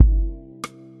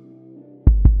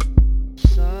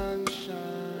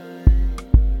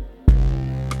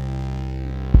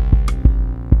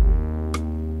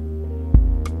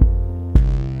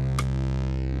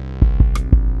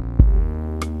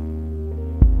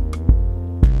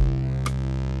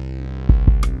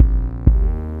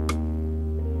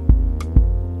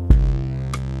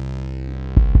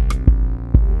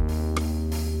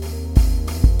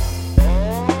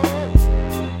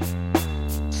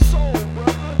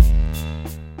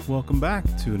welcome back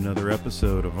to another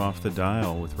episode of Off the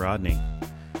Dial with Rodney.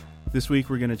 This week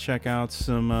we're going to check out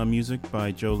some music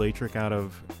by Joe Leytrick out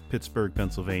of Pittsburgh,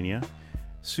 Pennsylvania.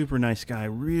 Super nice guy,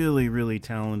 really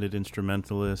talented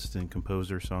instrumentalist and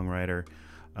composer, songwriter.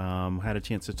 Had a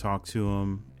chance to talk to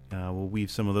him. We'll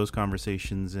weave some of those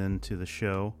conversations into the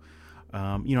show.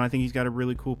 I think he's got a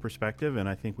really cool perspective, and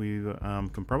I think we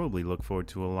can probably look forward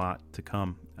to a lot to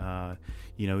come.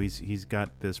 He's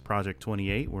got this Project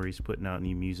 28 where he's putting out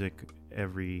new music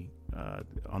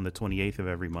on the 28th of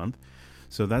every month.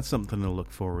 So that's something to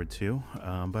look forward to.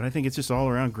 But I think it's just all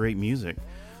around great music.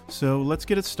 So let's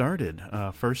get it started.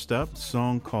 First up, a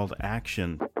song called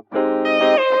Action.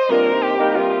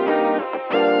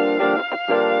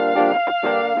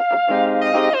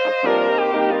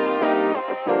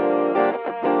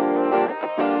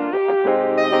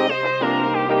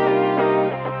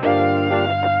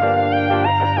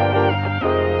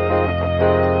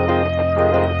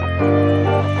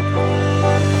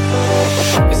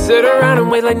 Sit around and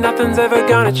wait like nothing's ever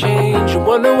gonna change. You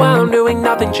wonder why I'm doing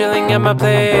nothing, chilling at my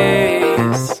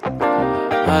place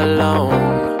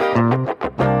alone.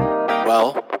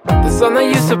 Well, the sun that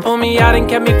used to pull me out and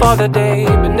kept me for the day,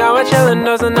 but now I chill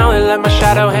indoors and only let my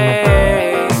shadow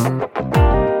hang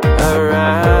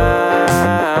around.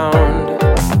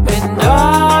 And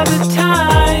all the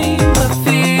time I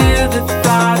feel the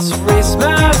thoughts race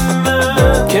my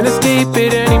mind. Can't escape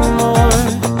it anymore.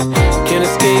 Can't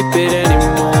escape it anymore.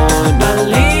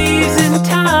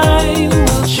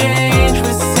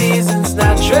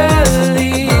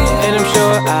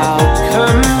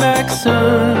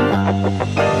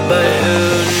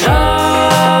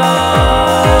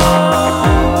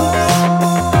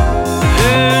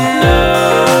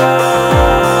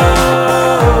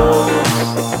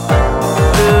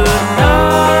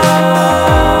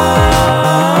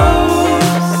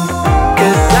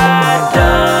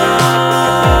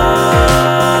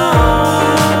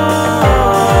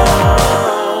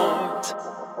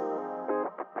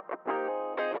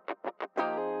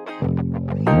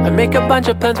 Make a bunch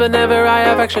of plans whenever I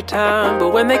have extra time,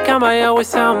 but when they come I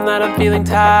always tell them that I'm feeling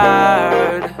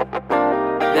tired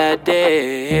that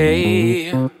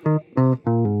day.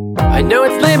 I know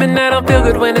it's lame and I don't feel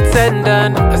good when it's said and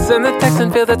done. I send the text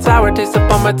and feel that sour taste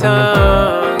up on my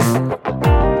tongue.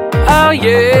 Oh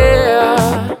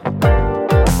yeah.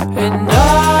 And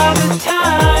all the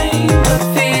time I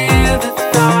feel the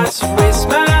thoughts race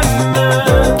my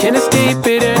mind. Can't escape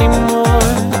it anymore.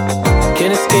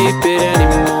 Can't escape it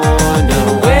anymore.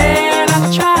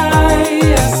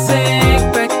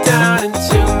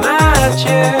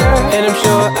 And I'm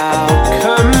sure I'll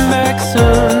come back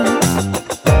soon.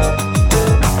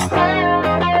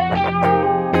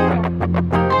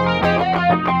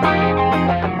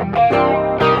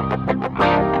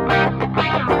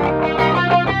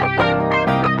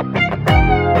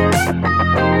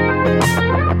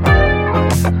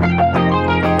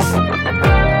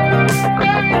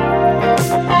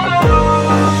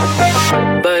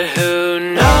 But who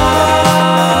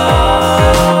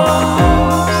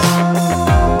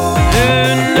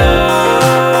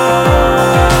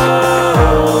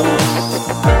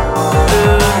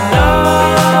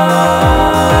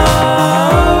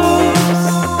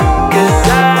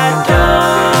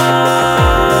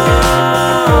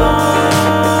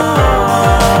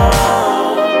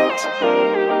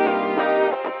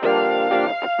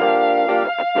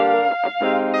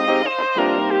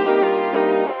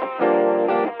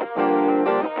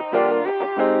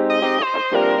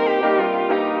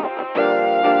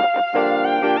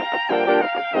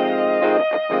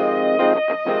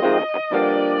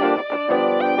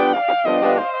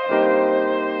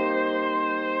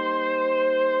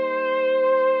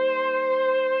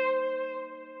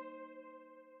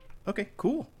Okay,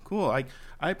 cool.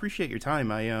 I appreciate your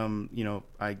time.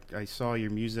 I saw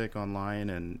your music online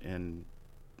and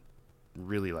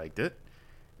really liked it,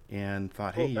 and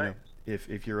thought, hey,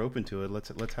 if you're open to it,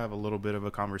 let's have a little bit of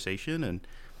a conversation and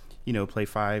play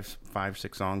five,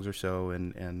 6 songs or so,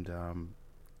 and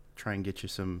try and get you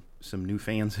some new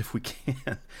fans if we can,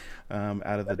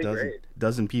 out of the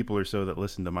dozen people or so that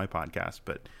listen to my podcast.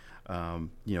 But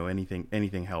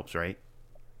anything helps, right?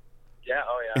 Yeah.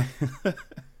 Oh yeah.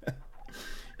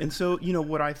 And so,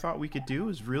 what I thought we could do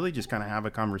is really just kind of have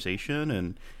a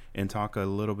conversation and talk a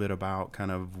little bit about kind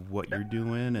of what you're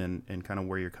doing and kind of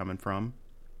where you're coming from,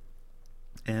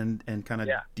 and kind of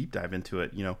deep dive into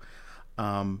it.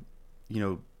 From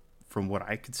what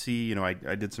I could see,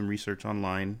 I did some research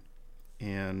online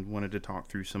and wanted to talk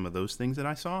through some of those things that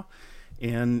I saw,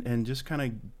 and just kind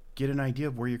of get an idea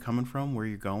of where you're coming from, where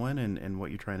you're going, and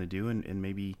what you're trying to do, and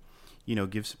maybe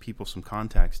gives people some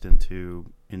context into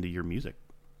your music.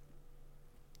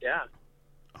 Yeah.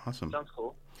 Awesome. Sounds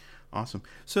cool. Awesome.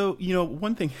 So,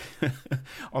 one thing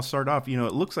I'll start off, it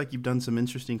looks like you've done some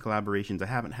interesting collaborations. I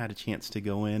haven't had a chance to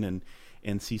go in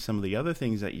and see some of the other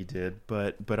things that you did,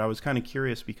 but I was kind of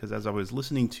curious because as I was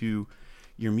listening to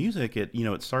your music, it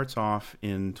starts off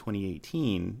in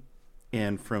 2018,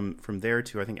 and from there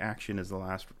to, I think Action is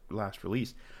the last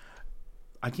release.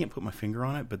 I can't put my finger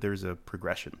on it, but there's a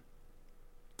progression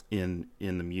in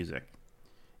the music,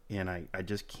 and I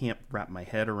just can't wrap my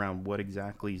head around what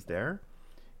exactly is there.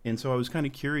 And so I was kind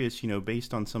of curious,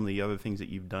 based on some of the other things that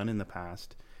you've done in the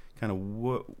past, kind of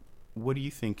what do you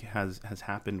think has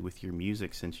happened with your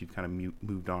music since you've kind of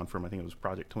moved on from, I think it was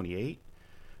Project 28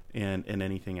 and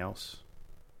anything else?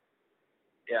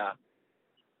 Yeah.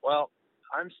 Well,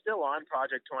 I'm still on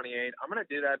Project 28. I'm going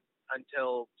to do that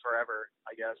until forever,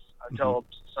 I guess, until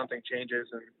something changes.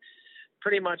 And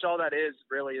pretty much all that is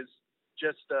really is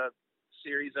just a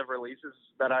series of releases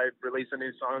that I release a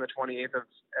new song on the 28th of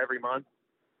every month.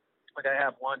 Like I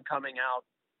have one coming out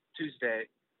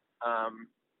Tuesday.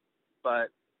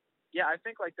 But yeah, I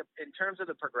think like in terms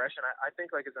of the progression, I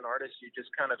think like as an artist, you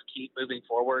just kind of keep moving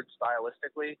forward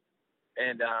stylistically.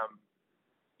 And,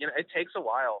 it takes a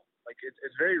while. Like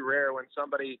it's very rare when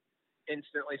somebody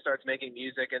instantly starts making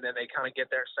music and then they kind of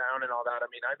get their sound and all that. I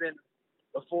mean,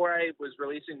 before I was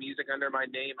releasing music under my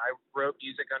name, I wrote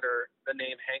music under the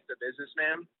name Hank the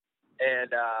Businessman.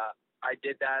 And, I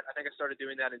did that. I think I started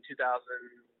doing that in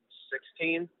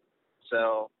 2016.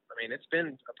 So, I mean, it's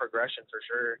been a progression for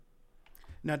sure.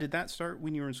 Now, did that start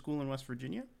when you were in school in West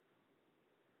Virginia?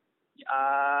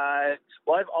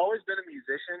 Well, I've always been a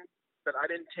musician, but I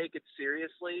didn't take it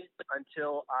seriously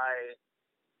until I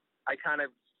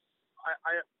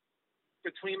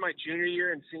between my junior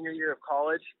year and senior year of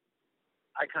college,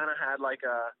 I kind of had like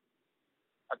a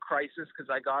crisis because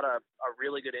I got a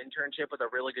really good internship with a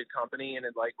really good company, and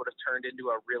it like would have turned into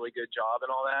a really good job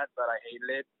and all that, but I hated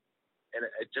it. And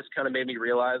it just kind of made me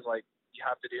realize like, you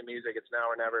have to do music. It's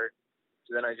now or never.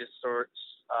 So then I just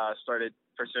started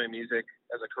pursuing music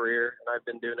as a career, and I've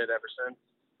been doing it ever since.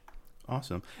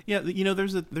 Awesome. Yeah,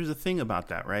 there's a thing about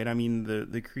that, right? I mean,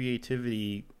 the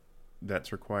creativity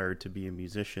that's required to be a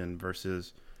musician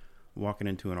versus walking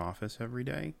into an office every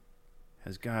day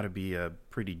has got to be a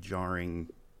pretty jarring,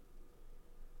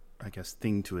 I guess,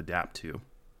 thing to adapt to.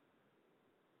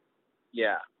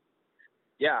 Yeah.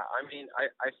 Yeah, I mean,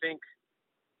 I think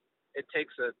it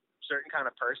takes a certain kind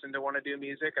of person to want to do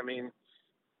music. I mean,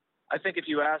 I think if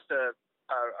you asked a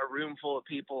room full of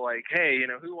people like, hey,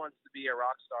 who wants to be a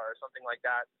rock star or something like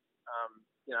that,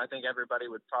 I think everybody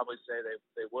would probably say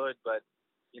they would, but,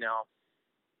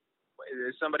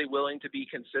 is somebody willing to be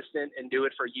consistent and do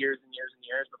it for years and years and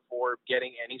years before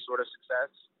getting any sort of success?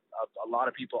 A lot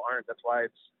of people aren't. That's why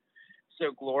it's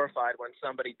so glorified when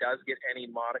somebody does get any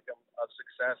modicum of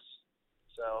success.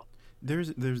 So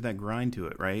there's that grind to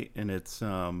it, right? And it's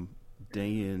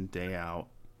day in, day out,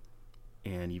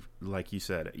 and you've, like you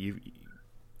said, you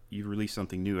release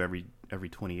something new every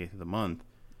 28th of the month.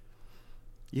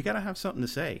 You got to have something to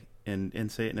say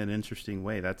and say it in an interesting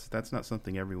way. That's not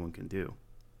something everyone can do.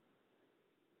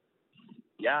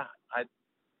 Yeah,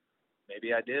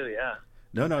 maybe I do. Yeah.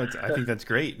 No, I think that's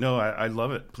great. No, I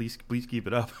love it. Please keep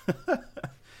it up.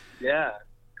 Yeah.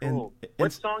 Cool. And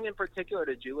what song in particular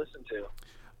did you listen to?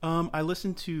 I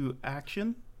listened to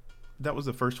Action. That was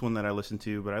the first one that I listened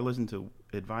to, but I listened to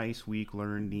Advice, Weak,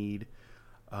 Learn, Need.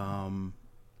 I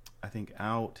think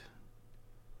Out,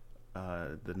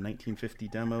 the 1950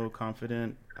 demo,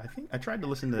 Confident. I think I tried to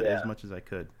listen to as much as I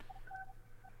could.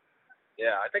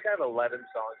 Yeah, I think I have 11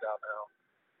 songs out now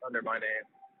under my name.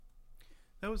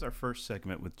 That was our first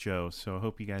segment with Joe, so I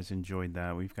hope you guys enjoyed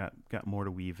that. We've got more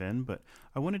to weave in, but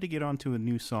I wanted to get on to a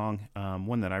new song,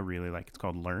 one that I really like. It's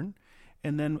called Learn.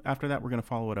 And then after that, we're going to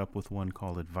follow it up with one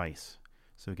called Advice.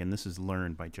 So again, this is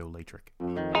Learn by Joe Leytrick.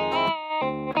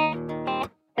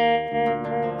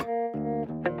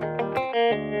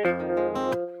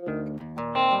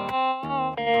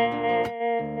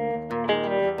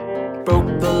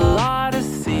 Broke the law to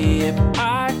see if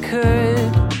I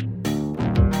could.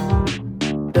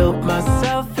 Built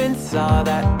myself and saw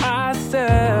that I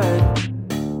stood.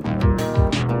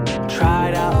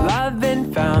 Tried out love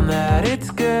and found that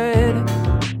it's good.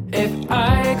 If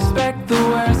I expect the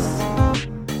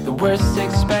worst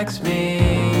expects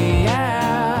me,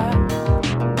 yeah.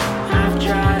 I've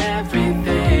tried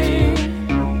everything,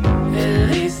 at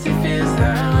least it feels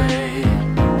that way.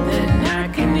 Then I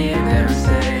can hear them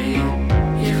say,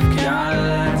 you've got a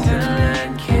lot to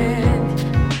learn, kid.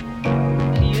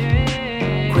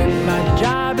 Yeah. Quit my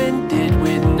job and did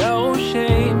with no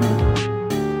shame.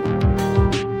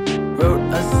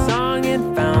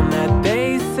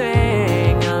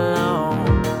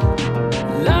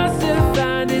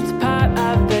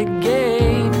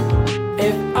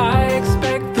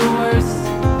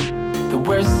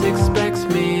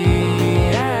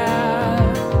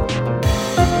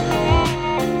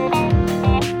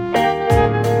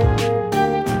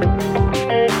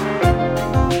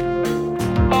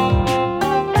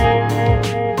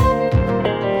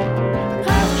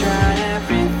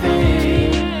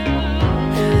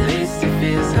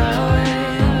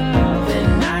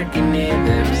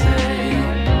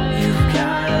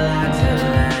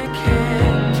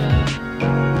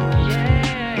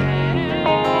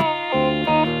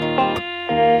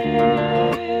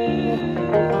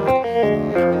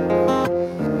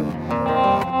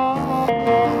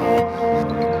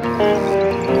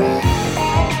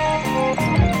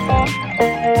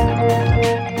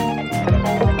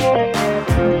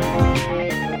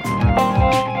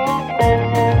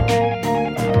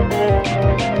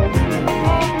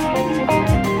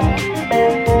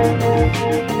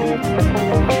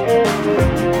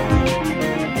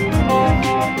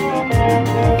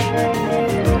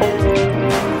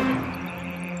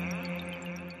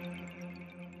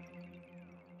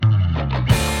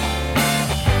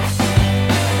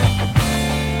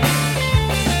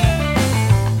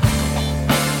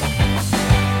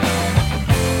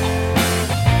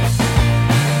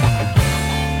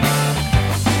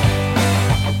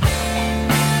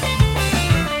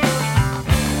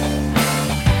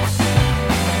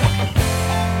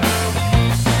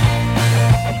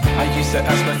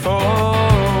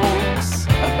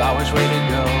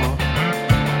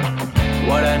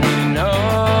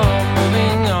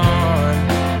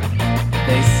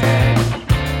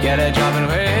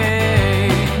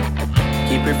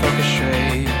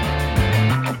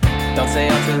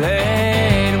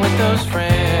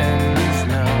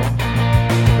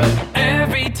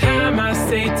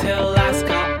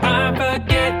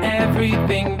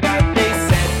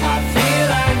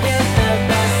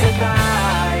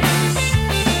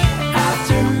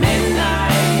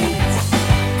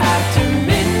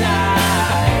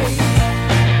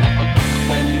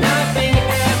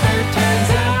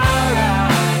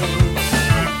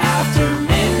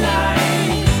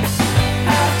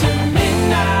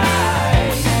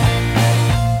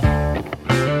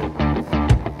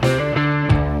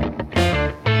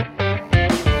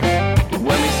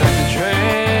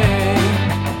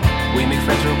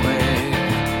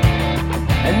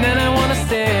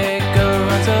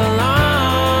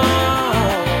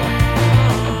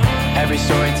 every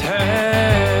story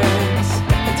turns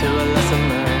into a lesson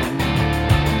learned.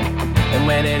 And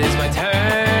when it is my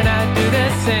turn, I do the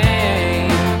same,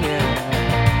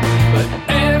 yeah. But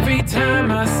every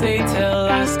time I say till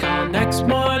last call, next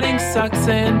morning sucks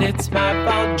and it's my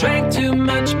fault. Drank too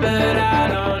much, but I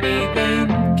don't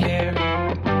even care.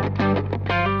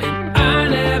 And I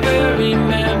never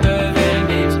remember their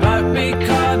names, but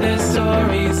recall their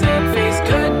stories and face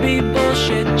could be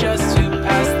bullshit just to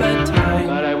pass the time.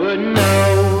 But I wouldn't know.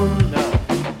 No.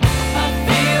 I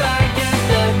feel I get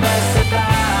the best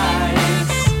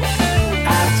advice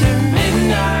after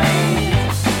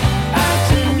midnight.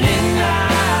 After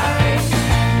midnight.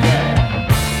 Yeah.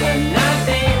 But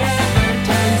nothing ever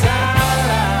turns out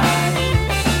right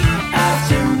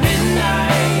after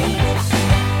midnight.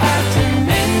 After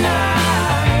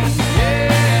midnight.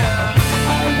 Yeah.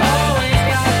 I've always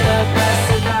got the best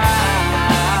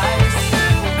advice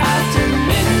after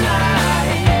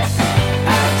midnight.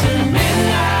 After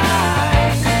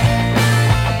midnight.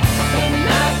 But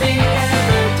nothing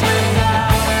ever turns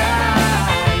out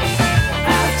right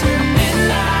after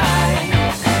midnight.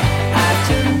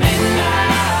 After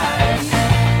midnight.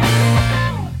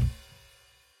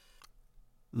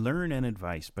 Learn and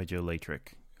Advice by Joe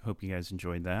Leytrick. Hope you guys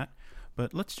enjoyed that.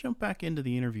 But let's jump back into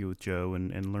the interview with Joe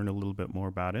and learn a little bit more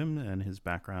about him and his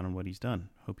background and what he's done.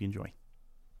 Hope you enjoy.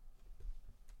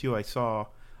 Joe, I saw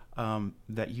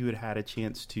that you had a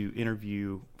chance to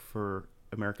interview for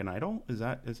American Idol. Is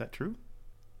that true?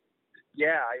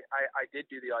 Yeah, I did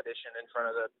do the audition in front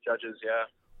of the judges, yeah.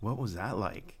 What was that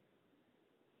like?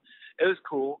 It was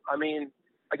cool. I mean,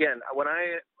 again, when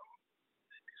I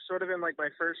sort of in like my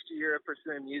first year of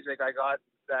pursuing music, I got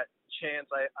that chance.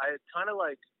 I kind of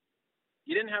like,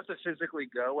 you didn't have to physically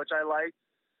go, which I liked.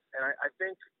 And I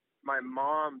think my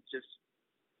mom just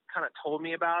kind of told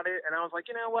me about it. And I was like,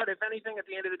 you know what, if anything, at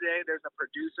the end of the day, there's a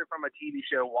producer from a TV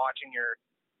show watching your,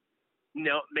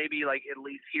 maybe like at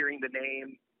least hearing the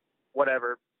name,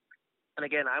 whatever. And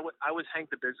again, I was Hank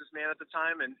the Businessman at the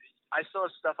time, and I saw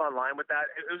stuff online with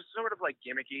that. It was sort of like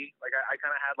gimmicky. Like I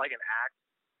kind of had like an act.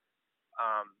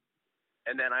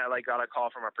 And then I like got a call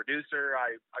from a producer.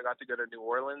 I got to go to New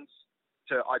Orleans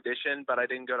to audition, but I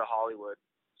didn't go to Hollywood.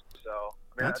 So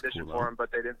I mean, I auditioned for them,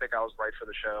 but they didn't think I was right for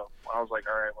the show. I was like,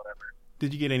 all right, whatever.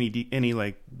 Did you get any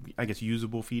like, I guess,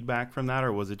 usable feedback from that,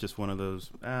 or was it just one of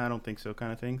those I don't think so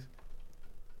kind of things?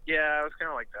 Yeah, it was kind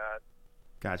of like that.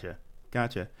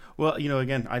 Gotcha. Well,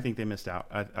 again, I think they missed out.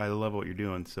 I love what you're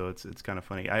doing, so it's kind of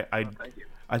funny. Thank you.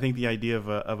 I think the idea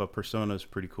of a persona is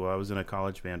pretty cool. I was in a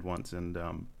college band once, and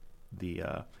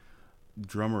the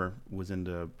drummer was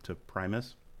into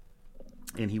Primus,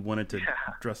 and he wanted to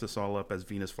dress us all up as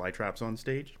Venus flytraps on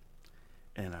stage.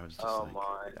 And I was just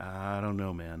I don't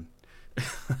know, man.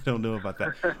 I don't know about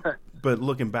that. But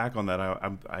looking back on that,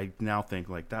 I now think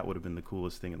like that would have been the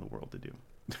coolest thing in the world to do.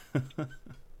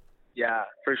 Yeah,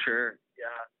 for sure.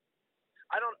 Yeah.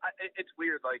 It's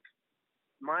weird. Like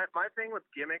my thing with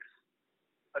gimmicks,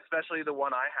 especially the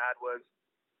one I had, was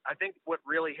I think what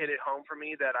really hit it home for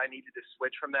me that I needed to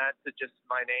switch from that to just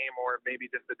my name, or maybe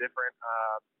just a different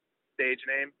stage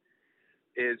name,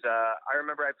 is I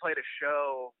remember I played a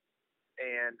show,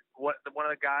 and one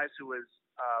of the guys who was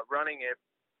running it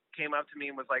came up to me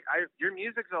and was like, your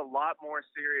music's a lot more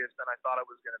serious than I thought it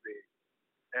was going to be.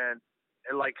 And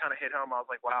it like kind of hit home. I was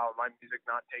like, wow, my music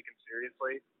not taken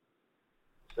seriously.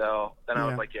 So then I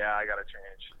was like, yeah, I got to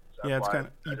change. So yeah, it's kind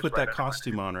of, you put that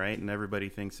costume on, right? And everybody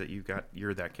thinks that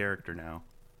you're that character now.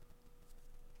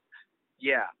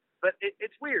 Yeah, but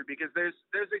it's weird because there's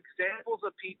examples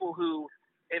of people who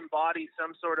embody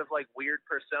some sort of like weird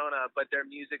persona, but their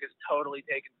music is totally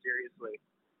taken seriously.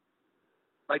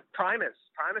 Like Primus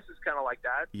is kind of like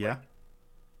that. Yeah, like,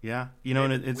 yeah.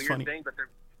 And it's funny. Thing, but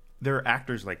there are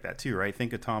actors like that too, right?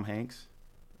 Think of Tom Hanks.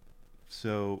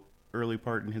 So early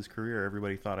part in his career,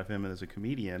 everybody thought of him as a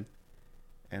comedian,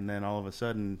 and then all of a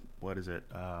sudden, what is it?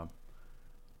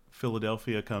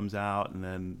 Philadelphia comes out, and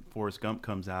then Forrest Gump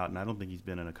comes out, and I don't think he's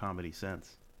been in a comedy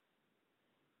since.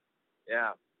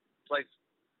 Yeah, it's like,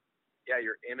 yeah,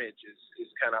 your image is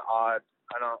kind of odd.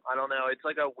 I don't know. It's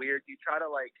like a weird. You try to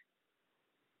like,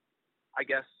 I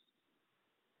guess,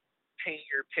 paint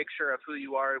your picture of who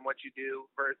you are and what you do,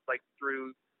 like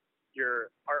through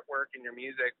your artwork and your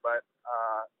music, but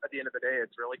at the end of the day,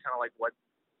 it's really kind of like what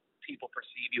people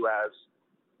perceive you as.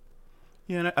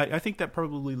 Yeah, and I think that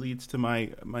probably leads to my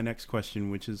next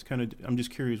question, which is kind of, I'm just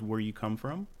curious where you come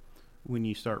from when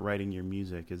you start writing your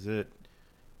music. Is it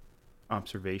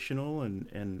observational,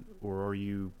 and or are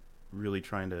you really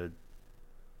trying to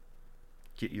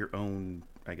get your own,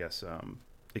 I guess,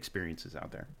 experiences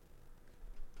out there?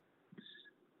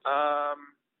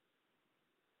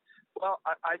 Well,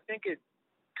 I think it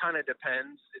kind of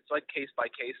depends. It's like case by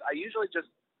case. I usually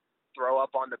just throw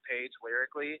up on the page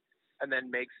lyrically and then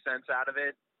make sense out of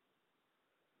it,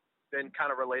 then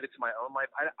kind of relate it to my own life.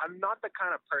 I'm not the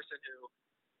kind of person who,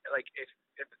 like, if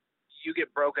you get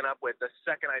broken up with, the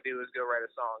second I do is go write a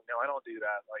song. No, I don't do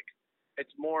that. Like,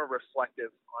 it's more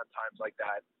reflective on times like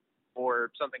that,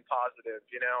 or something positive,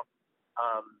 you know?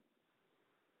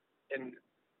 And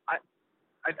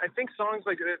I think songs,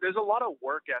 like, there's a lot of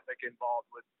work ethic involved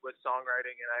with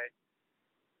songwriting, and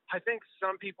I think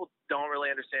some people don't really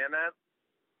understand that.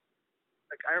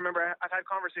 Like, I remember I've had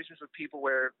conversations with people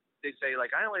where they say,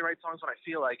 like, I only write songs when I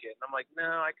feel like it. And I'm like, no,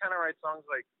 I kind of write songs,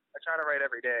 like, I try to write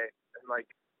every day. And, like,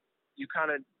 you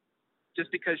kind of,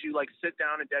 just because you, like, sit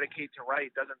down and dedicate to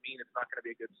write doesn't mean it's not going to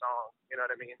be a good song. You know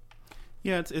what I mean?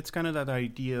 Yeah, it's kind of that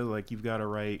idea, like, you've got to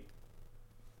write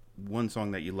one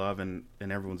song that you love, and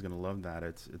everyone's going to love that.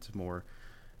 It's more,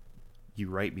 you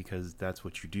write because that's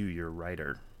what you do. You're a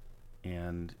writer.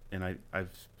 And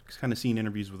I've kind of seen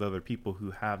interviews with other people who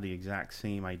have the exact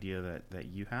same idea that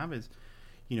you have. Is,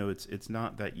 you know, it's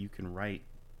not that you can write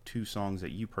 2 songs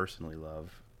that you personally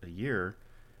love a year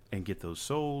and get those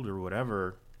sold or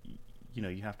whatever. You know,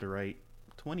 you have to write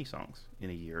 20 songs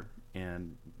in a year,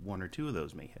 and 1 or 2 of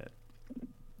those may hit.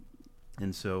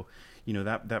 And so, you know,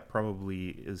 that probably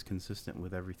is consistent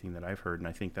with everything that I've heard, and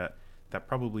I think that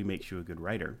probably makes you a good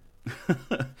writer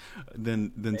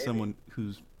than someone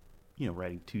who's, you know,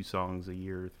 writing 2 songs a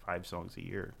year, 5 songs a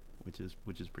year, which is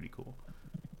pretty cool.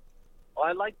 Well,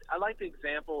 I like the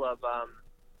example of I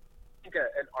think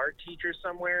an art teacher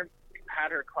somewhere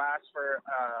had her class for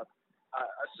a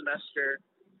semester.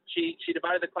 She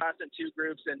divided the class in 2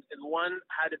 groups, and one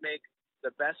had to make the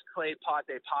best clay pot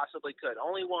they possibly could.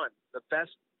 Only one, the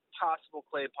best possible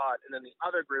clay pot. And then the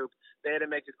other group, they had to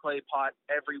make a clay pot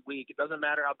every week. It doesn't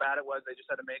matter how bad it was, they just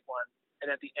had to make one. And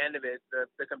at the end of it,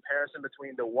 the comparison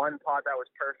between the one pot that was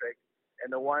perfect and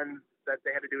the one that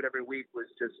they had to do it every week was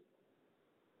just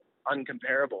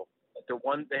uncomparable. Like, the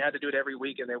one they had to do it every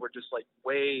week, and they were just, like,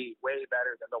 way, way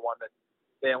better than the one that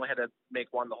they only had to make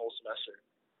one the whole semester.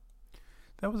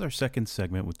 That was our second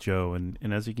segment with Joe, and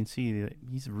as you can see,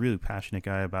 he's a really passionate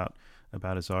guy about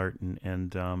his art,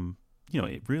 and you know,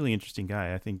 a really interesting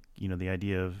guy. I think, you know, the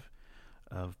idea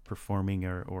of performing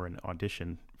or an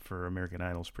audition for American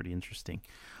Idol is pretty interesting.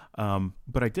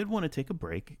 But I did want to take a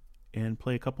break and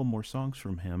play a couple more songs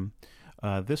from him.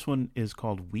 This one is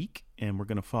called Weak, and we're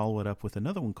going to follow it up with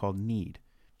another one called Need.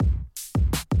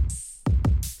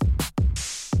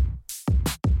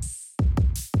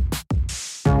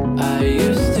 I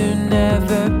used to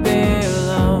never be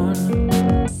alone,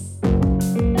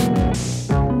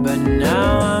 but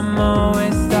now I'm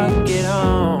always stuck at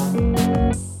home.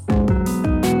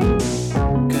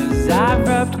 'Cause I've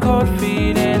rubbed cold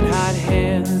feet and hot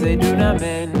hands, they do not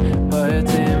mend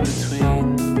what's in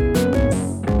between.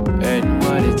 And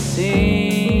what it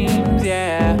seems,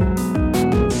 yeah,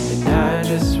 and I'd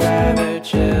just rather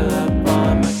chill up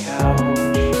on my couch.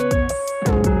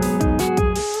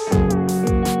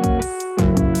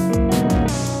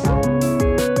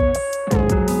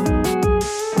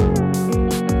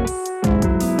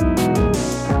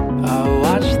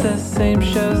 Same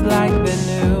shows like the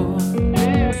new,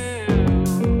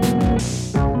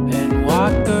 and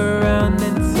walk around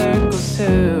in circles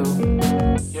too.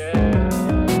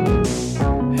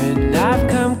 And I've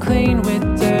come clean with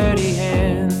dirty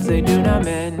hands, they do not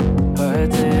mend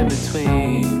what's in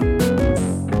between.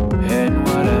 And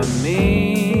what I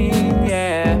mean,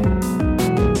 yeah,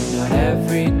 not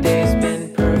every day's been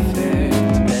perfect.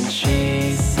 And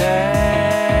she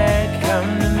said,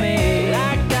 come to me.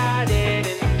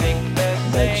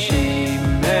 But she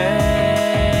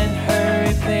meant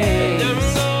hurry please.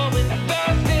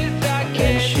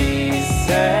 And she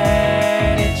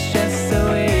said it's just the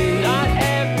way. Not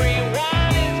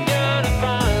everyone is gonna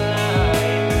follow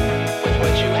with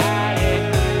what you had in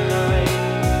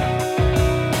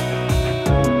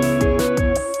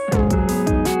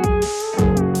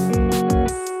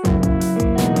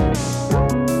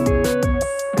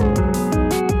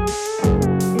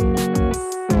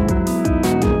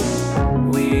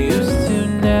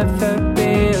never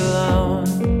be alone.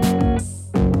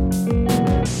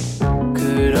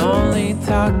 Could only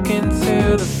talk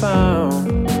into the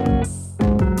phone.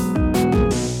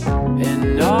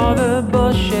 And all the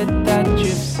bullshit that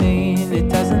you've seen, it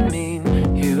doesn't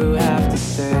mean you have to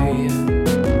stay.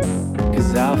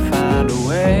 'Cause I'll find a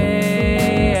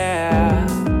way, yeah.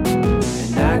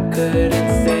 And I couldn't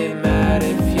stay mad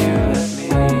if you let me.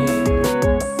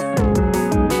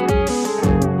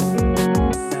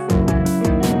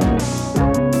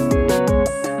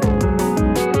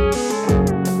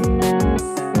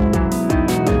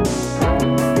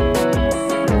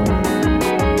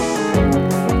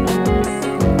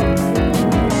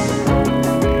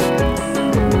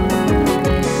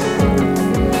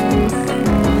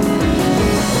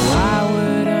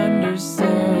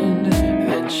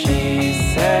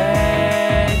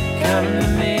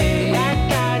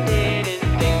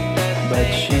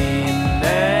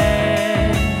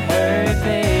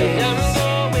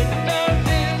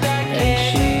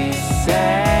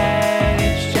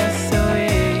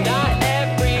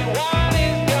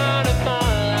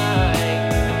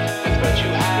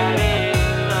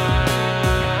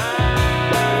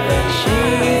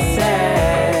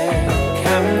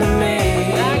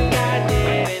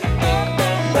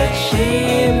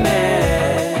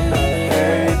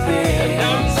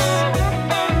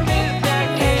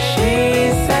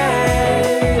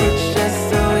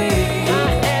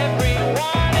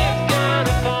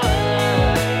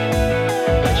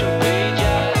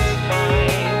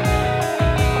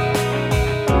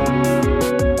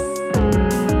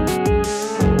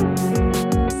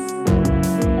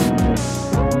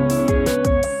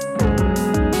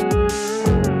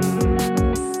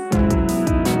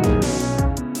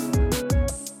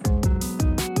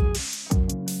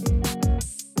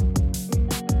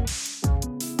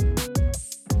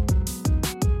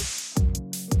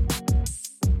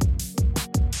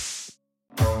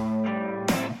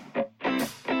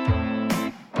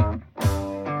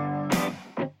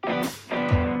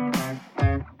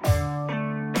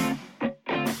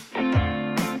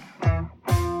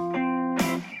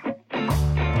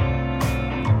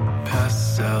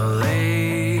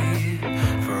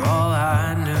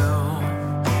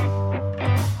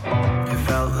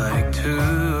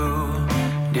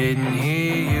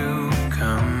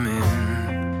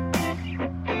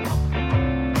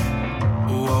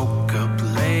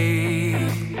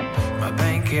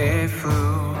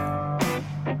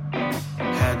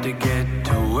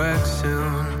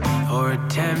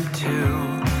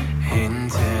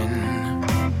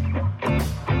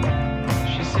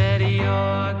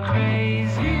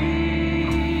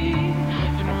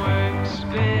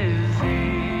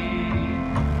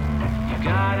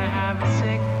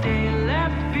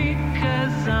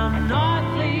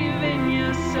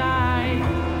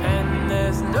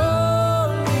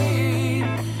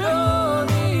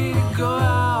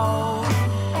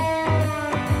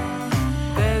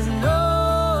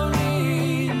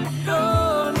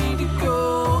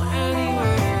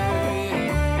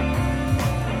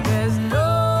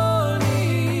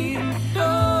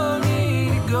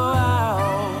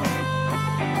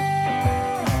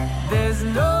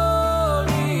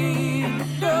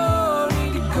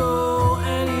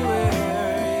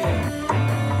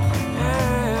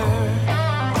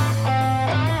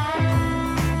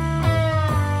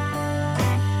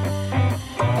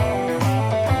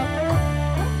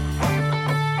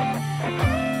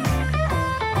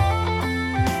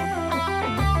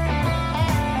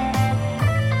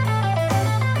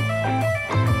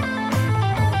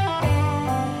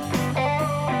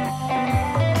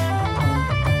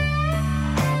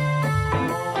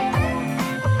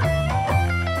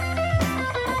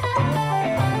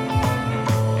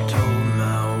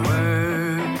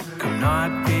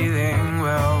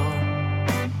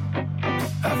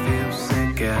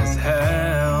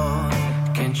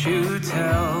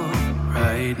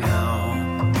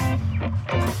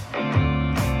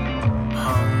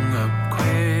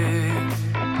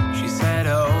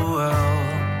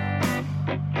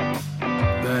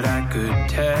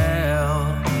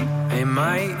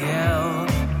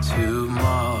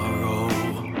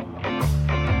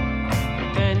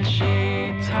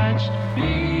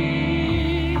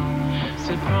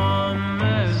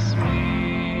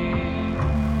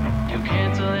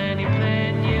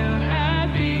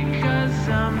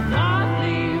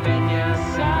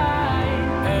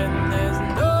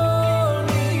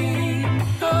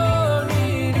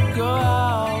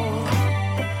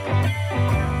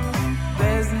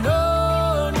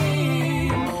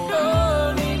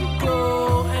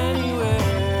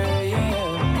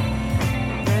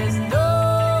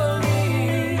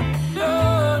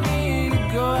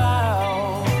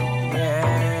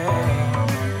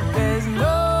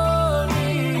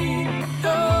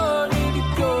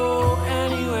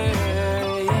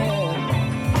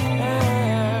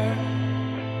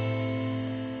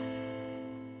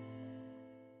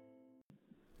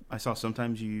 I saw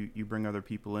sometimes you bring other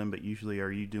people in, but usually are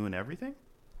you doing everything?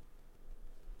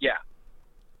 Yeah.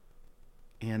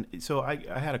 And so I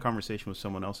had a conversation with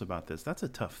someone else about this. That's a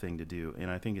tough thing to do, and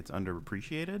I think it's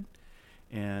underappreciated.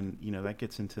 And, that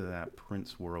gets into that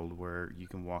Prince world where you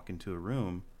can walk into a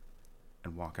room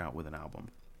and walk out with an album.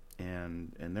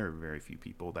 And there are very few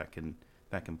people that can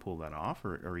pull that off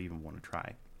or even want to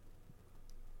try.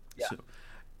 Yeah. So,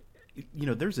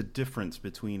 there's a difference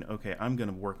between, okay, I'm going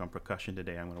to work on percussion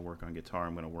today, I'm going to work on guitar,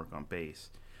 I'm going to work on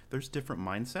bass. There's different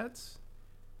mindsets.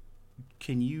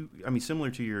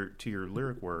 Similar to your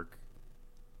lyric work,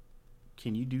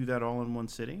 can you do that all in one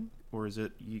sitting? Or is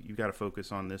it, you've got to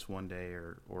focus on this one day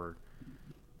or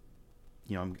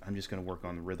I'm just going to work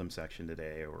on the rhythm section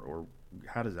today, or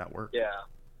how does that work? Yeah.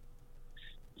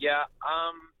 Yeah.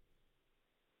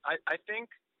 I think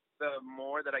the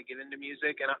more that I get into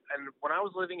music, and when I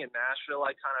was living in Nashville,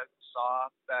 I kind of saw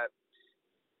that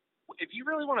if you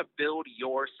really want to build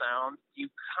your sound, you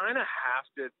kind of have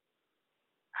to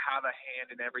have a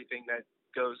hand in everything that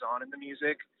goes on in the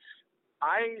music.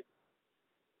 I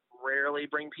rarely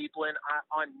bring people in.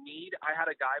 On need, I had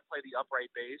a guy play the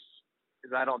upright bass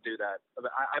because I don't do that.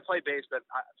 I play bass, but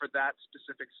for that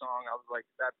specific song, I was like,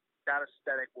 that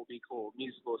aesthetic will be cool,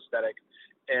 musical aesthetic.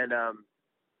 And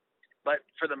but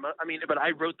but I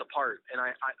wrote the part, and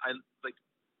I like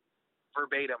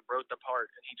verbatim wrote the part,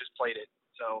 and he just played it.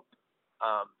 So,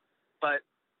 but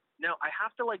no, I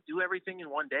have to like do everything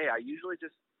in one day. I usually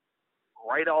just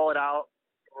write it all out,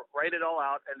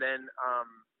 and then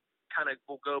kind of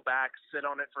will go back, sit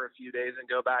on it for a few days, and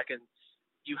go back. And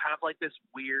you have like this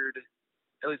weird,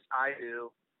 at least I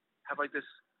do, have like this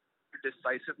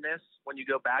decisiveness when you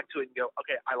go back to it and go,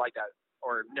 okay, I like that,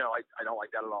 or no, I don't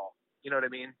like that at all. You know what I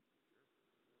mean?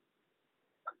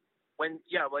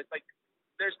 Like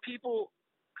there's people,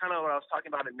 kind of what I was talking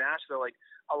about in Nashville, like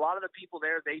a lot of the people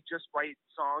there, they just write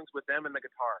songs with them and the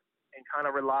guitar and kind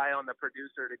of rely on the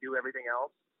producer to do everything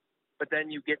else. But then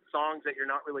you get songs that you're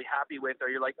not really happy with, or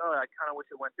you're like, oh, I kind of wish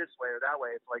it went this way or that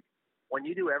way. It's like when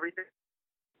you do everything,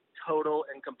 total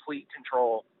and complete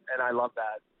control, and I love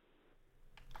that.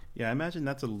 Yeah, I imagine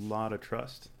that's a lot of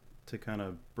trust to kind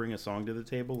of bring a song to the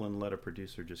table and let a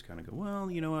producer just kind of go, well,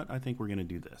 you know what, I think we're going to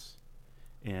do this.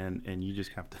 And you just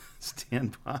have to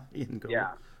stand by and go,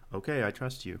 yeah, okay, I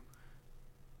trust you.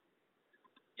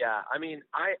 Yeah, I mean,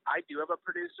 I do have a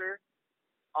producer.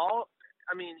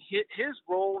 His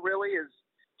role really is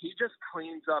he just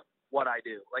cleans up what I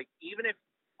do. Like, even if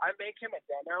I make him a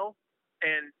demo,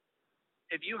 and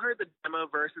if you heard the demo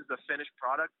versus the finished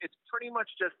product, it's pretty much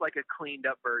just like a cleaned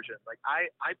up version. Like, I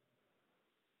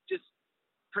just,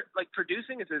 like,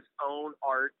 producing is its own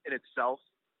art in itself.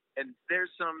 And there's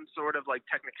some sort of like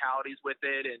technicalities with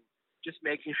it and just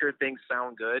making sure things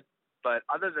sound good. But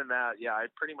other than that, yeah, I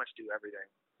pretty much do everything.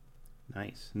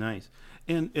 Nice.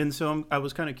 And so I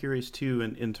was kind of curious too,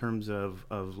 in terms of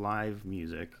live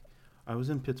music. I was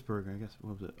in Pittsburgh, I guess,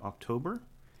 what was it, October?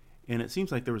 And it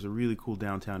seems like there was a really cool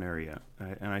downtown area.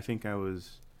 And I think I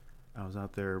was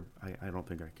out there. I don't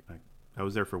think I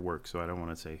was there for work, so I don't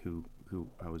want to say who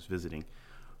I was visiting.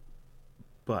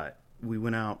 But we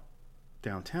went out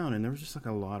downtown, and there was just like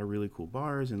a lot of really cool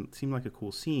bars, and it seemed like a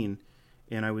cool scene.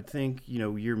 And I would think,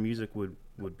 your music would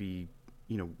be,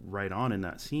 right on in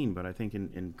that scene. But I think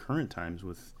in current times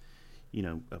with,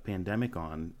 a pandemic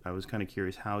on, I was kind of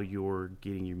curious how you're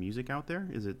getting your music out there.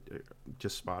 Is it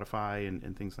just Spotify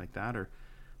and things like that, or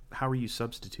how are you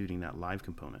substituting that live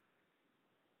component?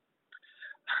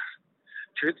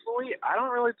 Truthfully, I don't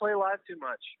really play live too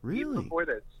much. Really? Even before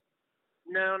this.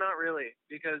 No, not really,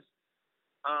 because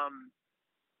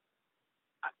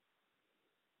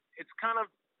it's kind of,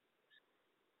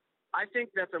 I think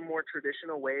that's a more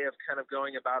traditional way of kind of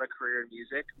going about a career in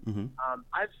music. Mm-hmm.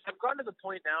 I've gotten to the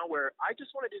point now where I just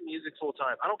want to do music full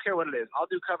time. I don't care what it is. I'll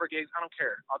do cover gigs. I don't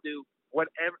care. I'll do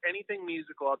anything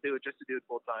musical. I'll do it just to do it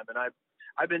full time. And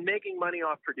I've been making money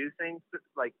off producing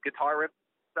like guitar riff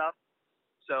stuff.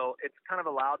 So it's kind of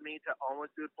allowed me to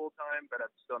almost do it full time, but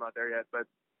I'm still not there yet. But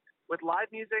with live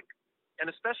music, and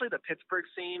especially the Pittsburgh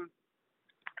scene,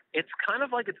 it's kind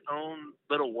of like its own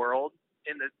little world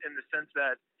in the sense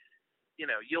that,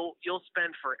 you'll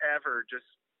spend forever just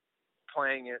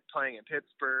playing in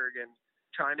Pittsburgh and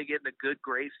trying to get in the good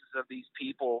graces of these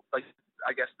people, like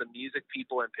I guess the music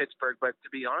people in Pittsburgh. But to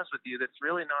be honest with you, that's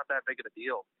really not that big of a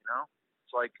deal.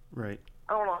 It's like, right.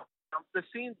 I don't know. The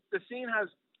scene has,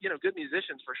 good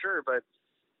musicians for sure, but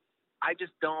I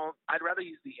just don't. I'd rather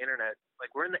use the internet.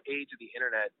 Like, we're in the age of the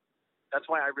internet. That's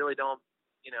why I really don't.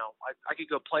 I could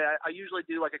go play. I usually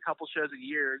do like a couple shows a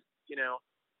year.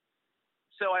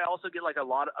 So I also get like a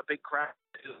big crowd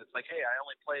too. It's like, hey, I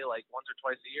only play like once or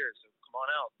twice a year, so come on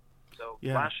out. So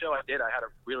yeah. Last show I did, I had a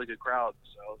really good crowd,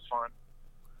 so it was fun.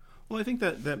 Well, I think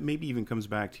that maybe even comes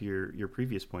back to your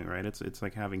previous point, right? It's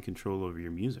like having control over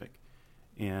your music,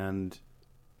 and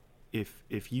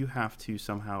if you have to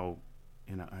somehow,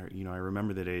 I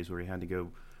remember the days where you had to go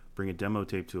bring a demo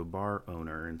tape to a bar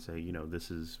owner and say,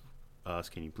 this is us,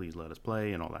 can you please let us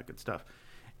play, and all that good stuff.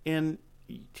 And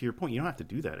to your point, you don't have to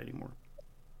do that anymore.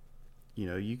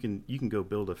 You can go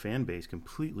build a fan base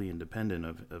completely independent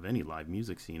of any live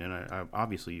music scene, and I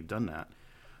obviously you've done that.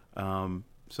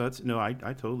 So that's I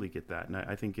totally get that, and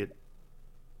I think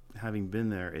having been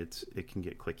there, it can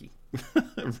get clicky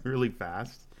really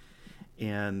fast,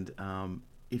 and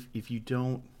if you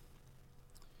don't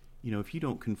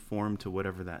conform to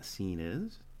whatever that scene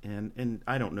is, and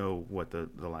I don't know what the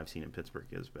live scene in Pittsburgh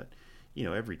is, but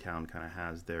every town kind of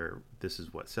has this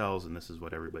is what sells and this is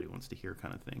what everybody wants to hear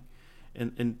kind of thing.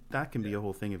 And that can be a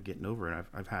whole thing of getting over it.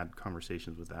 I've had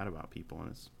conversations with that about people,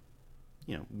 and it's,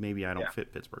 maybe I don't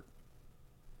fit Pittsburgh.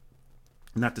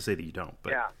 Not to say that you don't,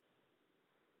 but Yeah.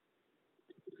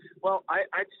 Well,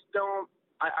 I just don't.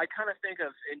 I kind of think of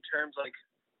in terms like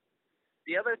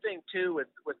the other thing too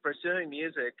with pursuing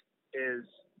music is,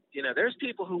 there's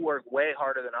people who work way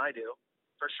harder than I do,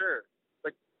 for sure.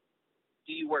 But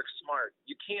do you work smart?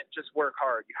 You can't just work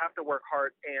hard. You have to work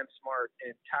hard and smart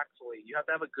and tactfully. You have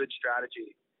to have a good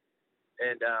strategy.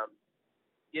 And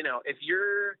if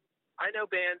I know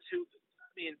bands who, I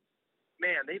mean,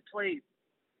 man, they play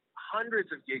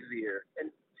hundreds of gigs a year,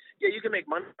 and yeah, you can make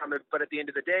money from it, but at the end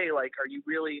of the day, like, are you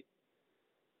really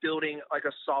building like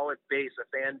a solid base, a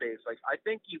fan base? Like, I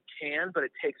think you can, but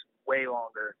it takes way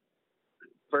longer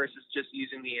versus just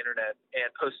using the internet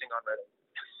and posting on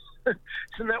Reddit.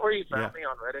 Isn't that where you found me,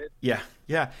 on Reddit?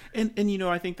 Yeah. And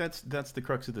I think that's the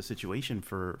crux of the situation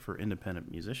for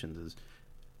independent musicians is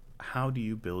how do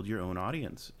you build your own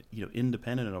audience?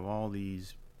 Independent of all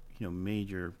these,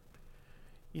 major,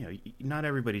 not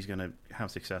everybody's going to have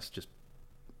success just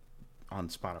on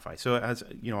Spotify. So as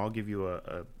I'll give you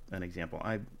an example.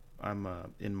 I'm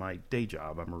in my day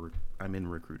job. I'm in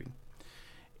recruiting,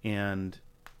 and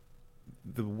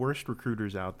the worst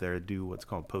recruiters out there do what's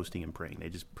called posting and praying. They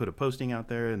just put a posting out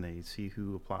there and they see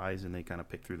who applies and they kind of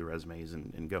pick through the resumes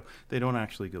and go. They don't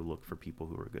actually go look for people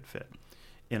who are a good fit.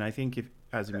 And I think if,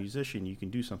 as a musician, you can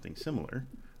do something similar,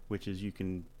 which is you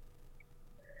can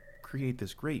create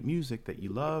this great music that you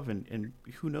love, and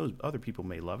who knows, other people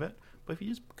may love it. But if you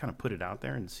just kind of put it out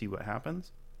there and see what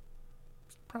happens,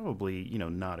 it's probably,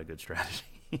 not a good strategy.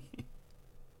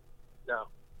 No.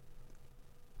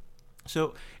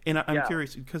 So, and I'm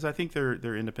curious, because I think there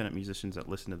are independent musicians that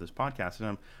listen to this podcast,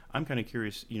 and I'm kind of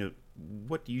curious,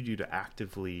 what do you do to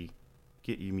actively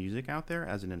get your music out there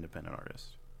as an independent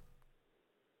artist?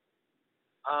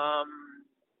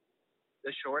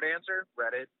 The short answer,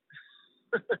 Reddit.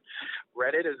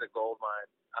 Reddit is a gold mine.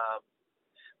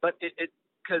 But it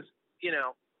because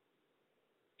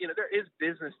there is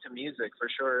business to music for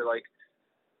sure. Like,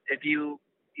 if you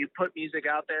put music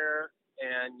out there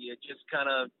and you just kind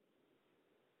of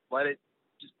let it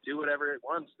just do whatever it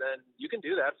wants, then you can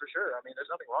do that for sure. I mean, there's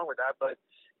nothing wrong with that. But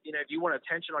if you want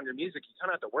attention on your music, you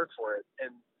kind of have to work for it.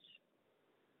 And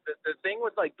the thing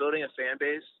with like building a fan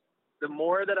base, the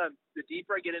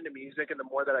deeper I get into music and the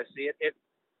more that I see it,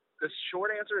 the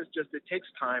short answer is just it takes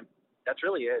time. That's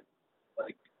really it.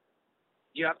 Like,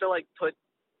 you have to like put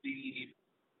the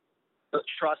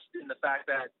trust in the fact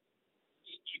that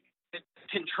you can't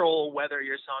control whether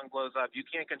your song blows up. You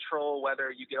can't control whether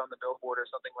you get on the Billboard or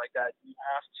something like that. You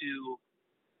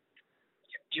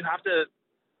have to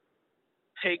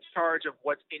take charge of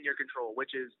what's in your control,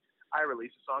 which is I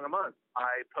release a song a month.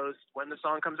 I post when the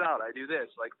song comes out. I do this,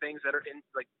 like things that are in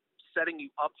like setting you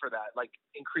up for that, like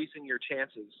increasing your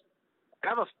chances.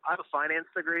 I have a finance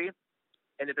degree,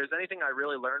 and if there's anything I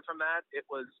really learned from that, it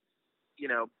was,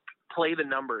 play the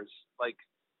numbers, like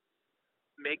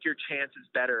make your chances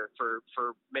better for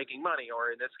making money,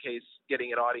 or in this case,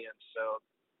 getting an audience. So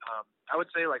I would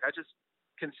say like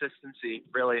consistency,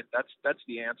 really, that's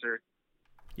the answer.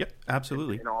 Yep,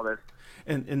 absolutely. In all this.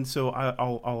 And so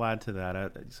I'll add to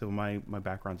that. So my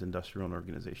background's industrial and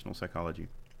organizational psychology.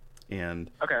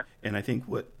 And okay. And I think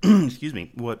what excuse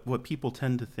me, what people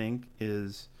tend to think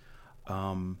is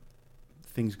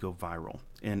things go viral.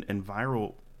 And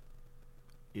viral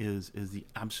is the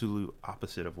absolute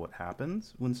opposite of what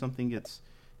happens when something gets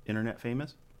internet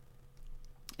famous.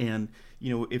 And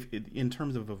if in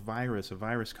terms of a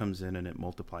virus comes in and it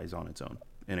multiplies on its own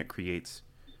and it creates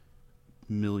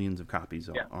millions of copies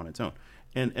on its own.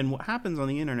 And what happens on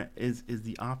the internet is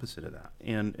the opposite of that.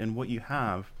 And what you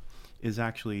have is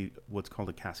actually what's called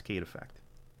a cascade effect.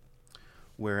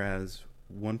 Whereas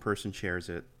one person shares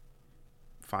it,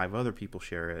 5 other people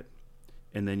share it,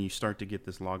 and then you start to get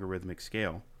this logarithmic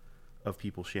scale of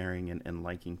people sharing and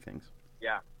liking things.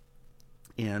 Yeah.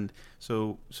 And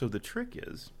so the trick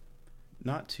is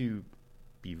not to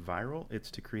be viral, it's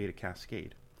to create a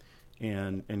cascade.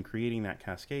 And creating that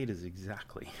cascade is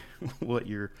exactly what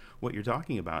you're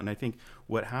talking about. And I think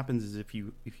what happens is if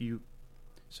you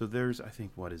so there's, I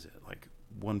think, what is it, like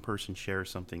one person shares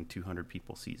something, 200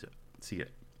 people see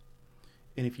it.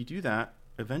 And if you do that,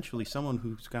 eventually someone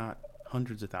who's got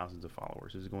hundreds of thousands of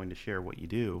followers is going to share what you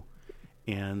do,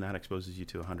 and that exposes you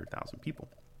to 100,000 people.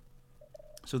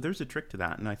 So there's a trick to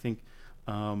that, and I think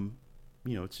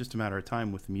it's just a matter of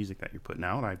time with the music that you're putting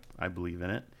out. I believe in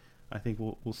it. I think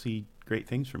we'll see great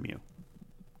things from you.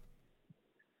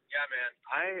 Yeah,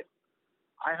 man.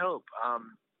 I hope.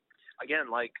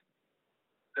 Again, like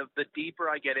the deeper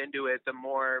I get into it, the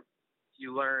more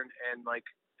you learn. And like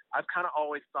I've kind of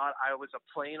always thought I was a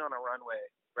plane on a runway,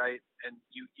 right? And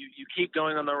you keep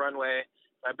going on the runway,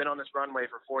 I've been on this runway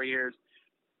for 4 years,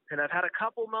 and I've had a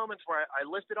couple moments where I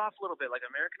lifted off a little bit. Like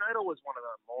American Idol was one of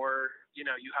them. Or, you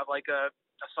know, you have like a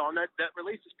song that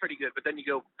releases pretty good, but then you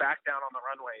go back down on the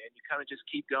runway and you kind of just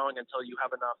keep going until you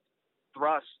have enough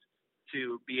thrust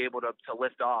to be able to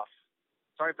lift off.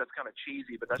 Sorry if that's kind of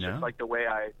cheesy, but that's just like the way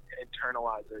I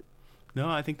internalize it. No,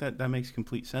 I think that makes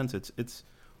complete sense. It's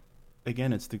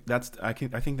again, I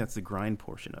think that's the grind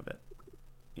portion of it.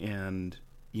 And,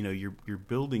 you know, you're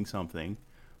building something,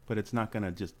 but it's not going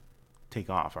to just take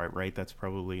off, right? That's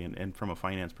probably, and from a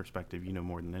finance perspective, you know,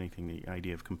 more than anything, the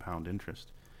idea of compound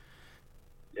interest.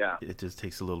 Yeah. It just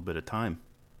takes a little bit of time.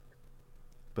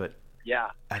 But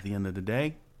yeah, at the end of the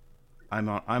day, I'm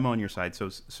on your side. So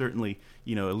certainly,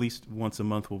 you know, at least once a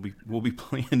month we'll be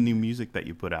playing new music that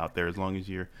you put out there, as long as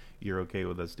you're okay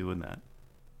with us doing that.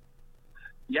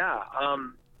 Yeah.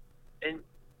 And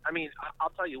I mean,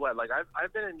 I'll tell you what, like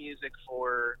I've been in music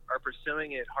or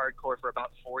pursuing it hardcore for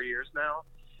about 4 years now.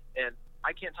 And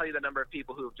I can't tell you the number of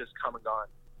people who have just come and gone,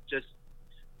 just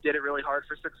did it really hard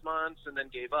for 6 months and then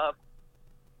gave up.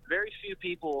 Very few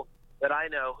people that I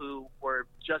know who were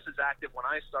just as active when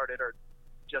I started are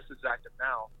just as active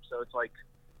now. So it's like,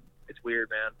 it's weird,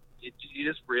 man. You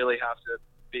just really have to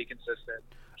be consistent,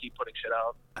 keep putting shit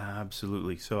out.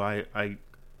 Absolutely. So I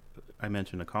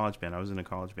mentioned a college band. I was in a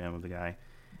college band with a guy,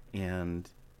 and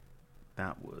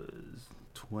that was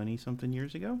 20-something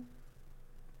years ago.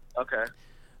 Okay.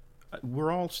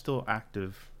 We're all still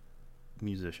active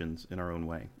musicians in our own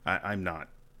way. I'm not.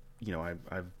 You know,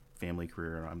 I've family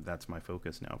career. That's my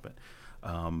focus now. But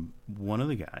one of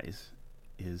the guys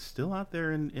is still out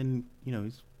there, and you know,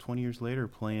 he's 20 years later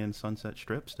playing Sunset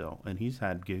Strip still, and he's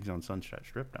had gigs on Sunset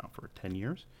Strip now for 10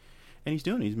 years, and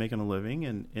he's making a living,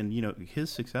 and you know,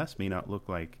 his success may not look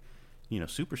like, you know,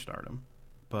 superstardom,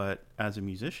 but as a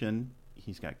musician,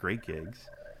 he's got great gigs.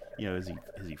 You know, is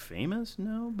he famous?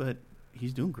 No, but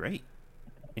he's doing great,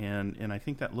 and I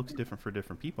think that looks different for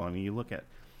different people. I mean, you look at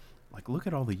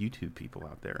all the YouTube people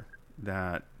out there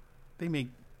that they make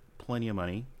plenty of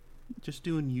money just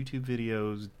doing YouTube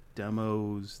videos,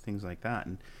 demos, things like that.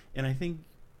 And I think,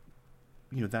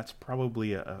 you know, that's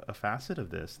probably a facet of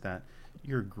this, that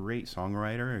you're a great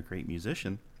songwriter, a great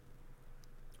musician,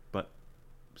 but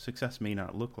success may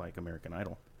not look like American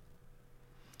Idol.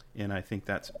 And I think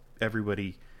that's,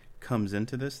 everybody comes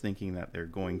into this thinking that they're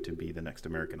going to be the next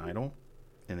American Idol,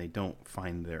 and they don't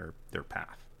find their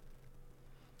path.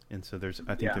 And so there's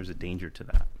a danger to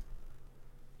that.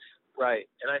 Right.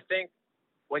 And I think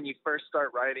when you first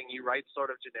start writing, you write sort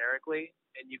of generically,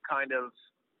 and you kind of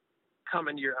come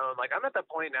into your own. Like, I'm at that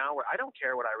point now where I don't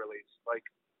care what I release. Like,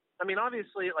 I mean,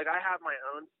 obviously, like, I have my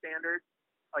own standard,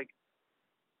 like,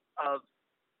 of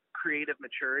creative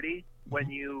maturity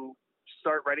when you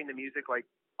start writing the music, like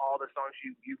all the songs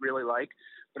you really like.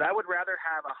 But I would rather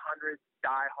have 100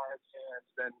 diehard fans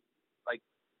than like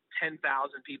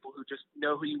 10,000 people who just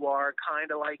know who you are,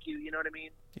 kind of like you. You know what I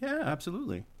mean? Yeah,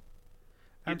 absolutely.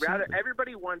 You'd rather,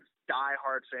 everybody wants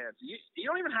diehard fans. You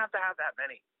don't even have to have that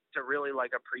many to really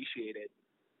like appreciate it.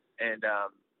 And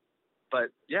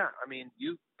but yeah, I mean,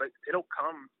 but it'll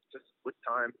come just with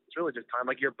time. It's really just time.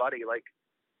 Like your buddy, like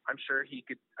I'm sure he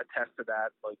could attest to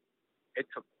that. Like it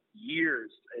took years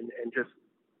and just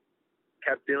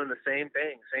kept doing the same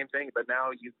thing. But now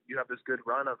you have this good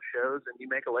run of shows and you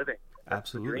make a living. That's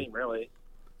absolutely the dream, really.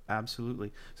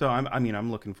 Absolutely. So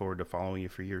I'm looking forward to following you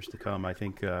for years to come. I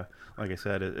think, like I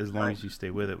said, as long as you stay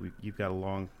with it, you've got a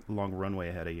long runway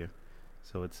ahead of you.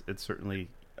 So it's certainly,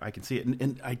 I can see it.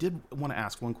 And I did want to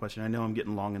ask one question. I know I'm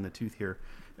getting long in the tooth here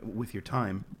with your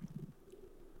time.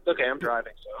 Okay, I'm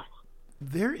driving, so.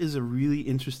 There is a really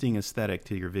interesting aesthetic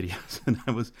to your videos, and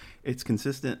it's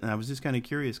consistent. And I was just kind of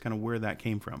curious, kind of where that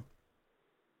came from.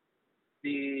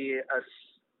 You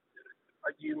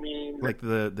mean like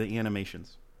the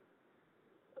animations?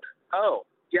 Oh,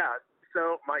 yeah.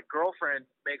 So my girlfriend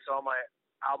makes all my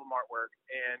album artwork,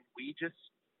 and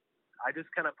I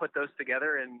just kind of put those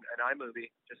together in an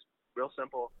iMovie. Just real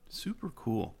simple. Super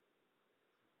cool.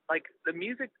 Like the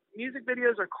music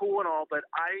videos are cool and all, but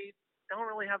I don't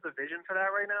really have the vision for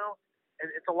that right now. And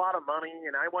it's a lot of money,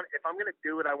 and if I'm going to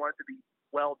do it, I want it to be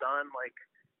well done. Like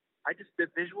the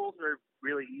visuals are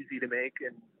really easy to make,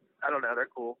 and I don't know, they're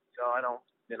cool. So I don't,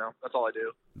 that's all I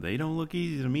do. They don't look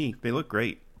easy to me. They look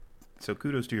great. So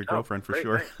kudos to your girlfriend for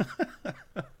sure.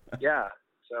 Yeah.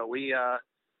 So we,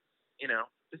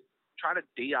 just try to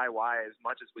DIY as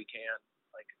much as we can.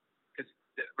 Like, because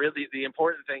really the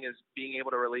important thing is being able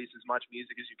to release as much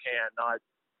music as you can, not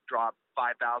drop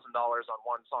 $5,000 on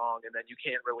one song and then you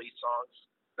can't release songs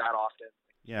that often.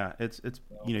 Yeah, it's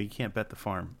you can't bet the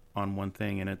farm on one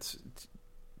thing, and it's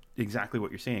exactly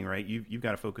what you're saying, right? You've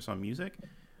got to focus on music,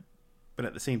 but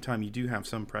at the same time, you do have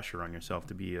some pressure on yourself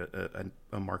to be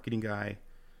a marketing guy,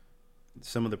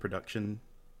 some of the production,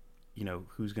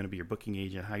 who's going to be your booking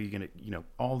agent, how you're going to,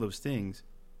 all those things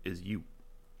is you.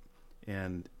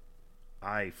 And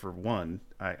I, for one,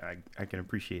 I can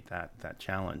appreciate that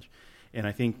challenge. And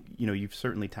I think, you've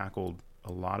certainly tackled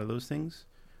a lot of those things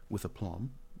with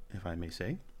aplomb, if I may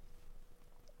say.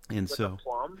 And with so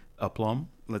aplomb,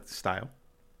 let's style.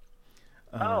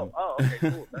 Okay,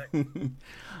 cool, thanks.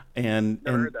 and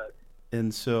heard that.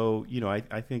 And so,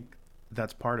 I think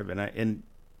that's part of it. And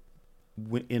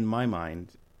in my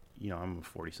mind, I'm a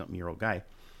 40-something-year-old guy.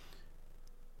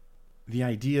 The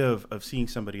idea of seeing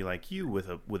somebody like you with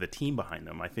a team behind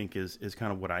them, I think is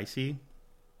kind of what I see.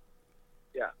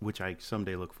 Yeah. Which I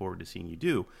someday look forward to seeing you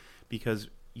do, because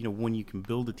when you can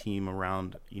build a team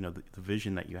around the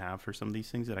vision that you have for some of these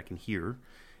things that I can hear,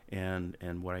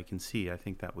 and what I can see, I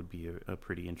think that would be a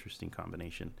pretty interesting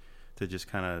combination to just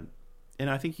kind of. And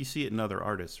I think you see it in other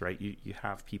artists, right? You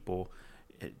have people.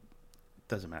 It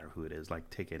doesn't matter who it is. Like,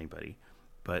 take anybody,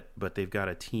 but they've got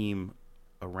a team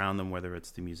around them, whether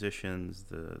it's the musicians,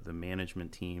 the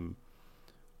management team,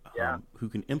 who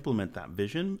can implement that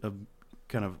vision of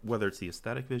kind of, whether it's the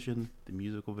aesthetic vision, the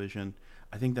musical vision.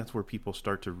 I think that's where people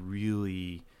start to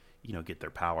really, get their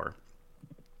power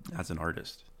as an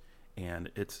artist. And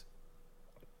it's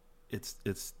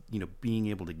being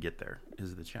able to get there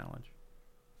is the challenge.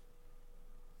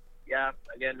 Yeah,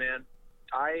 again, man,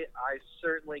 I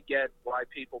certainly get why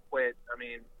people quit. I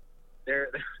mean,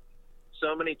 there's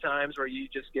so many times where you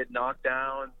just get knocked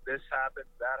down. This happens,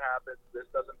 that happens, this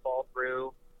doesn't fall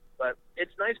through. But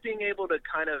it's nice being able to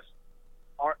kind of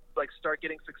start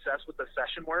getting success with the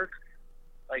session work.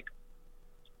 Like,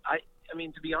 I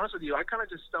mean, to be honest with you, I kind of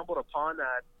just stumbled upon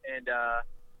that, and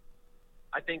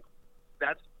I think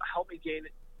that's helped me gain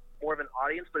more of an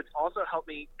audience, but it's also helped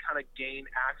me kind of gain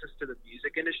access to the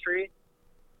music industry.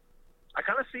 I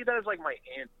kind of see that as like my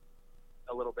in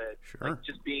a little bit. Sure. Like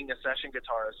just being a session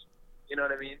guitarist. You know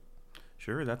what I mean?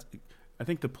 Sure. I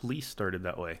think the Police started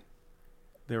that way.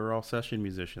 They were all session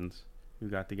musicians who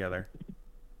got together.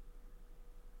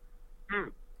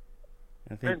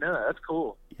 I didn't know that. That's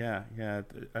cool. Yeah.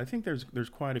 I think there's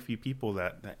quite a few people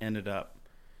that ended up,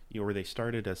 where they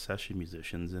started as session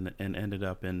musicians and ended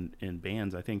up in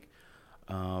bands. I think,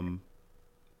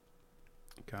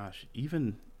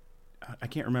 even I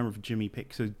can't remember if Jimmy Page.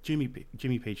 So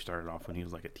Jimmy Page started off when he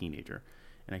was like a teenager,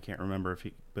 and I can't remember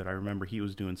but I remember he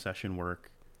was doing session work,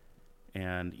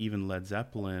 and even Led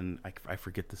Zeppelin. I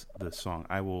forget the song.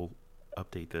 I will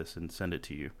update this and send it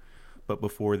to you. But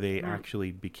before they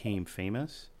actually became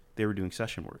famous, they were doing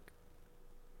session work.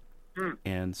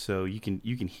 And so you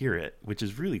can hear it, which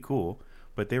is really cool.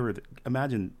 But they were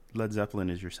imagine Led Zeppelin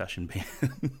is your session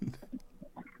band.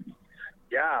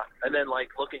 Yeah, and then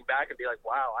like looking back and be like,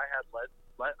 wow, I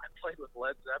played with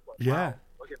Led Zeppelin. Yeah, wow,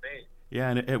 look at me. Yeah,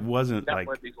 and it wasn't that like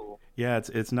would be cool. Yeah,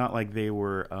 it's not like they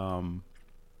were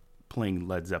playing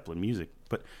Led Zeppelin music.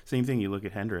 But same thing. You look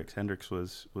at Hendrix. Hendrix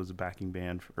was a backing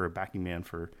man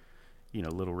for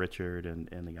Little Richard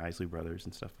and the Isley Brothers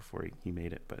and stuff before he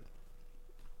made it. But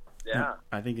yeah,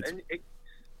 I think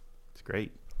it's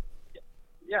great.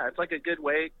 Yeah, it's like a good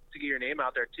way to get your name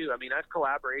out there too. I mean, I have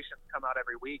collaborations come out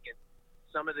every week, and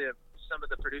some of the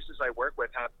producers I work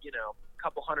with have a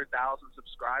couple 100,000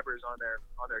 subscribers on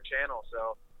their channel.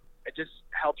 So it just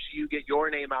helps you get your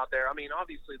name out there. I mean,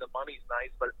 obviously the money's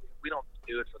nice, but we don't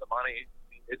do it for the money.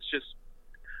 It's just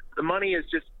the money is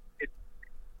just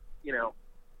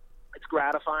it's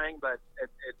gratifying, but at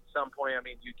some point, I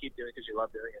mean, you keep doing it because you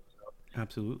love doing it. So.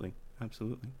 Absolutely.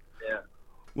 Yeah.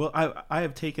 Well, I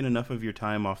have taken enough of your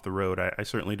time off the road. I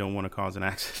certainly don't want to cause an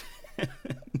accident.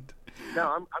 No,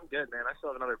 I'm good, man. I still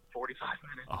have another 45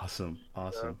 minutes. Awesome.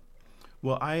 So.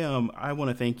 Well, I want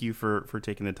to thank you for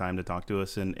taking the time to talk to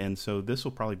us, and so this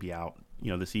will probably be out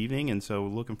this evening, and so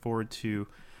looking forward to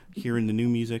hearing the new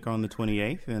music on the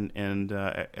 28th, and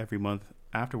every month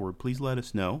afterward. Please let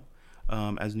us know.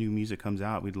 As new music comes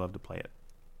out, we'd love to play it.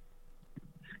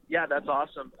 Yeah, that's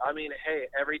awesome. I mean, hey,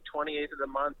 every 28th of the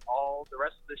month, all the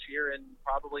rest of this year and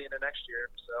probably into next year.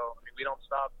 So, I mean, we don't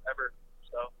stop ever.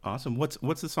 So awesome.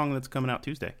 What's the song that's coming out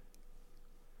Tuesday?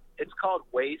 It's called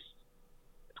Waste.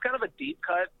 It's kind of a deep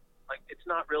cut. Like, it's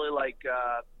not really like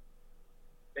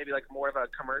maybe like more of a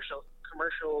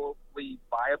commercially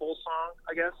viable song,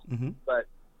 I guess. Mm-hmm. But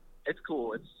it's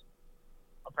cool.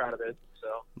 I'm proud of it. So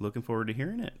looking forward to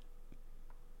hearing it.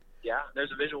 Yeah,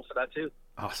 there's a visual for that too.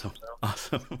 Awesome.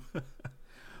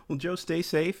 Well, Joe, stay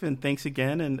safe, and thanks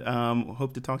again, and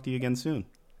hope to talk to you again soon.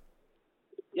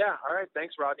 Yeah, all right.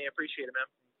 Thanks, Rodney. I appreciate it, man.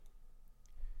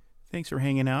 Thanks for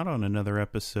hanging out on another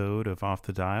episode of Off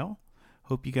the Dial.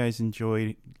 Hope you guys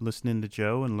enjoyed listening to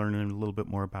Joe and learning a little bit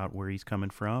more about where he's coming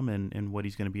from and what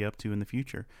he's going to be up to in the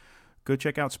future. Go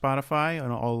check out Spotify on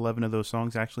all 11 of those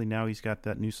songs. Actually, now he's got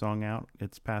that new song out.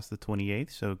 It's past the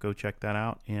 28th, so go check that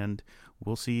out, and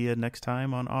we'll see you next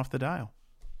time on Off the Dial.